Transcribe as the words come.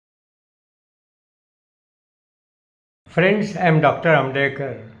Friends, I am Dr.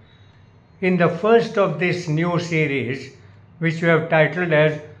 Amdekar. In the first of this new series, which we have titled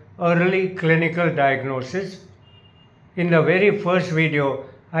as Early Clinical Diagnosis, in the very first video,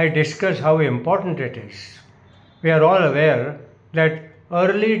 I discussed how important it is. We are all aware that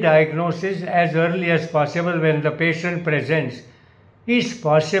early diagnosis as early as possible when the patient presents is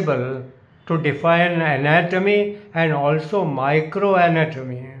possible to define anatomy and also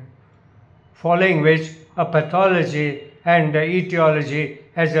microanatomy, following which a pathology and etiology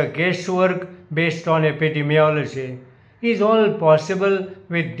as a guesswork based on epidemiology is all possible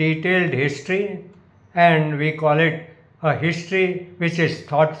with detailed history, and we call it a history which is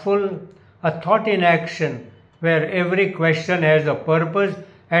thoughtful, a thought in action where every question has a purpose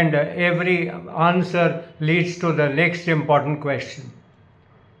and every answer leads to the next important question.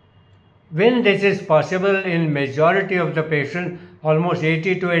 When this is possible in majority of the patients, almost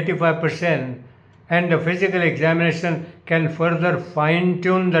 80 to 85%, and the physical examination can further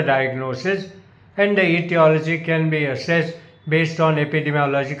fine-tune the diagnosis and the etiology can be assessed based on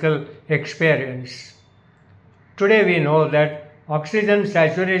epidemiological experience. Today we know that oxygen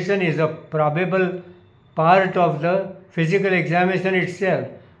saturation is a probable part of the physical examination itself,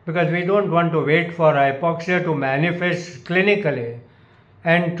 because we don't want to wait for hypoxia to manifest clinically.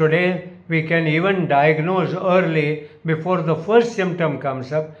 And today we can even diagnose early before the first symptom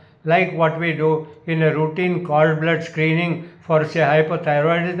comes up, like what we do in a routine cord blood screening for, say,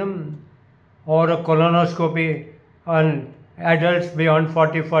 hypothyroidism, or a colonoscopy on adults beyond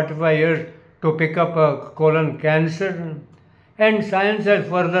 40-45 years to pick up a colon cancer. And science has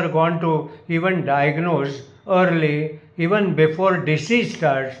further gone to even diagnose early, even before disease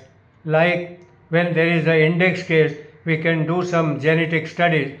starts, like when there is an index case, we can do some genetic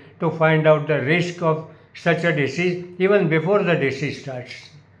studies to find out the risk of such a disease even before the disease starts.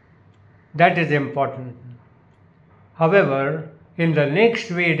 That is important. However, in the next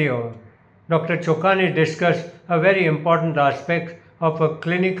video, Dr. Chokani discussed a very important aspect of a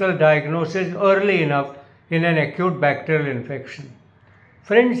clinical diagnosis early enough in an acute bacterial infection.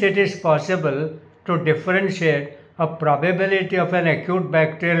 Friends, it is possible to differentiate a probability of an acute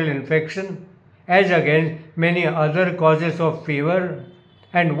bacterial infection as against many other causes of fever,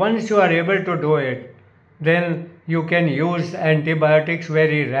 and once you are able to do it, then you can use antibiotics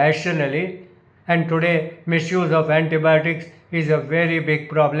very rationally. And today misuse of antibiotics is a very big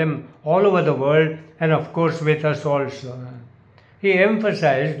problem all over the world, and of course with us also. He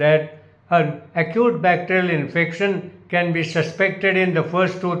emphasized that an acute bacterial infection can be suspected in the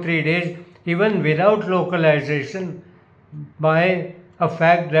first 2-3 days even without localization by a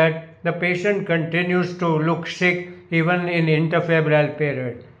fact that the patient continues to look sick even in inter-febrile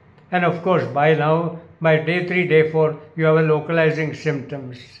period. And of course by now, by day 3, day 4, you have a localizing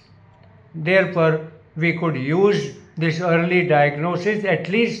symptoms. Therefore, we could use this early diagnosis at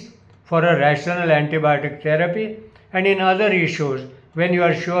least for a rational antibiotic therapy, and in other issues, when you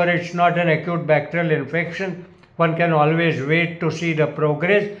are sure it's not an acute bacterial infection, one can always wait to see the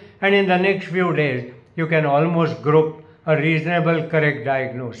progress, and in the next few days, you can almost group a reasonable correct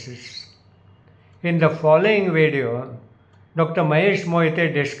diagnosis. In the following video, Dr. Mahesh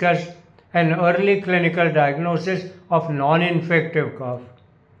Moite discussed an early clinical diagnosis of non-infective cough.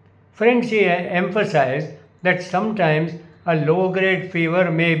 Friends, he emphasized that sometimes a low-grade fever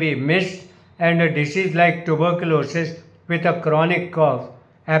may be missed and a disease like tuberculosis with a chronic cough,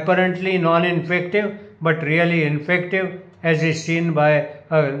 apparently non-infective but really infective, as is seen by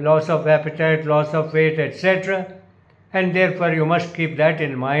a loss of appetite, loss of weight, etc. And therefore you must keep that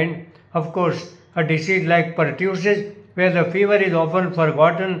in mind. Of course, a disease like pertussis, where the fever is often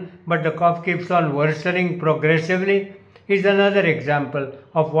forgotten but the cough keeps on worsening progressively, is another example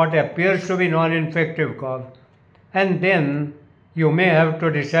of what appears to be non-infective cough. And then you may have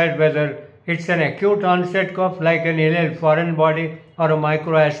to decide whether it's an acute onset cough like an inhaled foreign body or a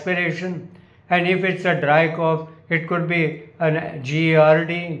microaspiration, and if it's a dry cough, it could be an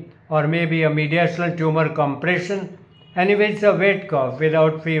GERD or maybe a mediastinal tumor compression, and if it's a wet cough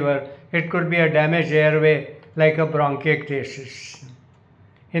without fever, it could be a damaged airway like a bronchiectasis.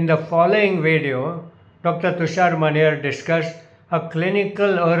 In the following video, Dr. Tushar Maniar discussed a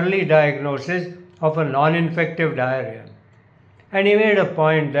clinical early diagnosis of a non-infective diarrhea. And he made a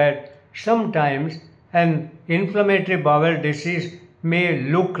point that sometimes an inflammatory bowel disease may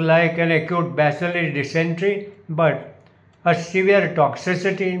look like an acute bacillary dysentery, but a severe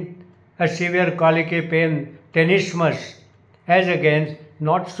toxicity, a severe colicky pain, tenesmus, as against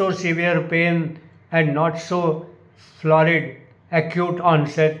not so severe pain and not so florid acute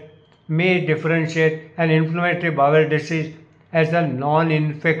onset, may differentiate an inflammatory bowel disease as a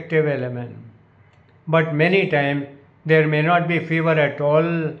non-infective element. But many times there may not be fever at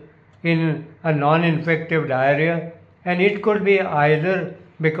all in a non-infective diarrhea, and it could be either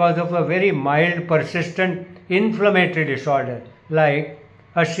because of a very mild persistent inflammatory disorder like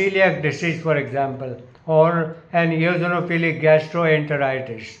a celiac disease, for example, or an eosinophilic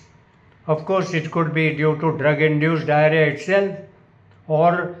gastroenteritis. Of course, it could be due to drug-induced diarrhea itself,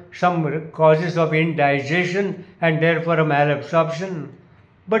 or some causes of indigestion and therefore a malabsorption.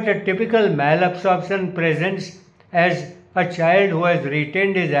 But a typical malabsorption presents as a child who has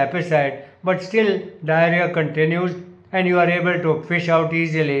retained his appetite but still diarrhea continues, and you are able to fish out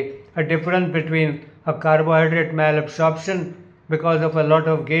easily a difference between a carbohydrate malabsorption because of a lot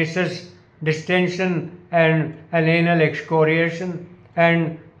of gases, distension and an anal excoriation,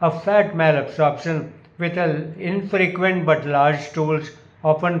 and a fat malabsorption with an infrequent but large stools,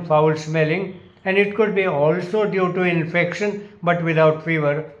 often foul smelling, and it could be also due to infection but without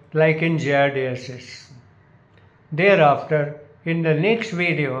fever, like in giardiasis. Thereafter, in the next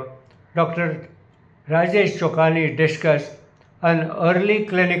video, Dr. Rajesh Chokani discussed an early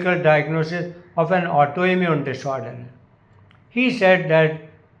clinical diagnosis of an autoimmune disorder. He said that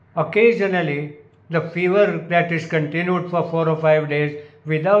occasionally the fever that is continued for 4 or 5 days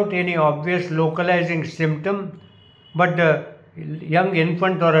without any obvious localizing symptom, but the young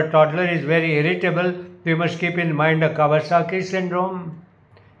infant or a toddler is very irritable. We must keep in mind a Kawasaki syndrome,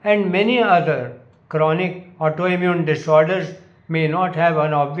 and many other chronic autoimmune disorders may not have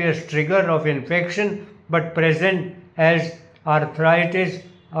an obvious trigger of infection but present as arthritis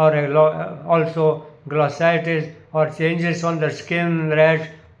or also glossitis or changes on the skin, rash,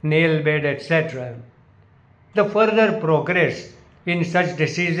 nail bed, etc. The further progress in such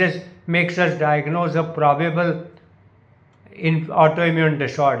diseases makes us diagnose a probable autoimmune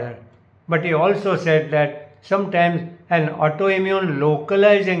disorder. But he also said that sometimes an autoimmune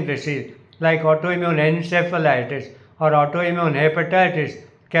localizing disease like autoimmune encephalitis or autoimmune hepatitis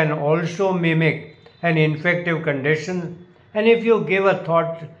can also mimic an infective condition, and if you give a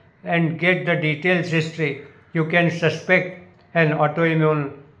thought and get the details history, you can suspect an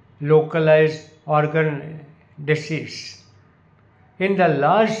autoimmune localized organ disease. In the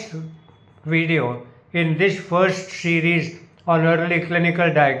last video in this first series on early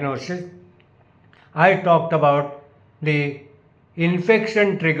clinical diagnosis, I talked about the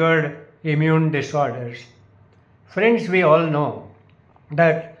infection-triggered immune disorders. Friends, we all know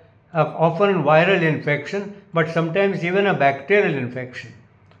that often viral infection, but sometimes even a bacterial infection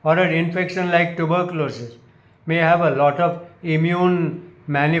or an infection like tuberculosis may have a lot of immune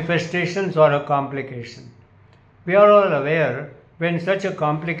manifestations or a complication. We are all aware when such a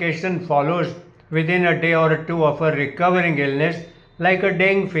complication follows within a day or two of a recovering illness like a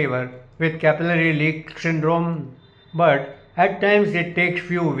dengue fever with capillary leak syndrome, but at times it takes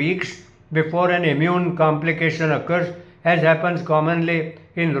few weeks before an immune complication occurs, as happens commonly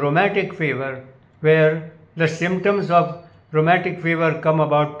in rheumatic fever, where the symptoms of rheumatic fever come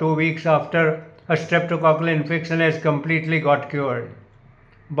about 2 weeks after a streptococcal infection has completely got cured.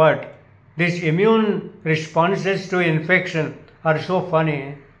 But these immune responses to infection are so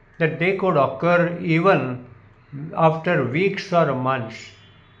funny that they could occur even after weeks or months.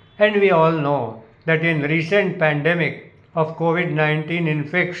 And we all know that in recent pandemic of COVID-19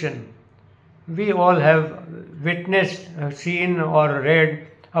 infection, we all have witnessed, seen or read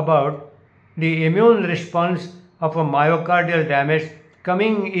about the immune response of a myocardial damage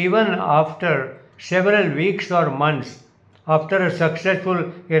coming even after several weeks or months after a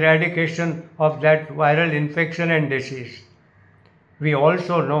successful eradication of that viral infection and disease. We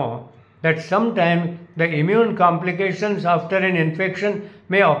also know that sometimes the immune complications after an infection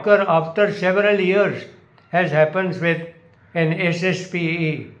may occur after several years, as happens with an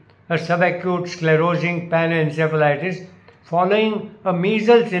SSPE, a subacute sclerosing panencephalitis, following a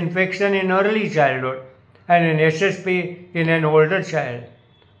measles infection in early childhood and an SSP in an older child.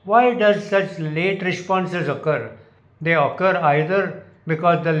 Why does such late responses occur? They occur either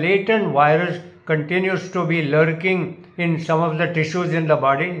because the latent virus continues to be lurking in some of the tissues in the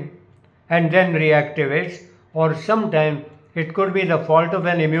body and then reactivates, or sometimes it could be the fault of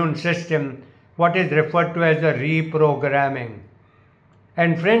an immune system, what is referred to as the reprogramming.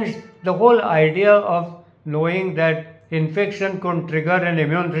 And friends, the whole idea of knowing that infection could trigger an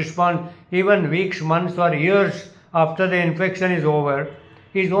immune response even weeks, months or years after the infection is over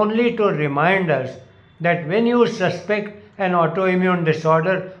is only to remind us that when you suspect an autoimmune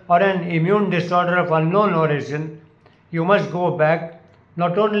disorder or an immune disorder of unknown origin, you must go back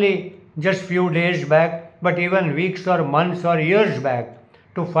not only just few days back, but even weeks or months or years back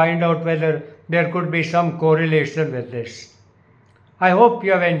to find out whether there could be some correlation with this. I hope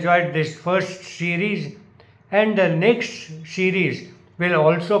you have enjoyed this first series, And the next series will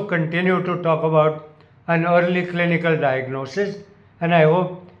also continue to talk about an early clinical diagnosis, and I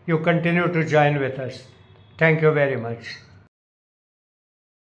hope you continue to join with us. Thank you very much.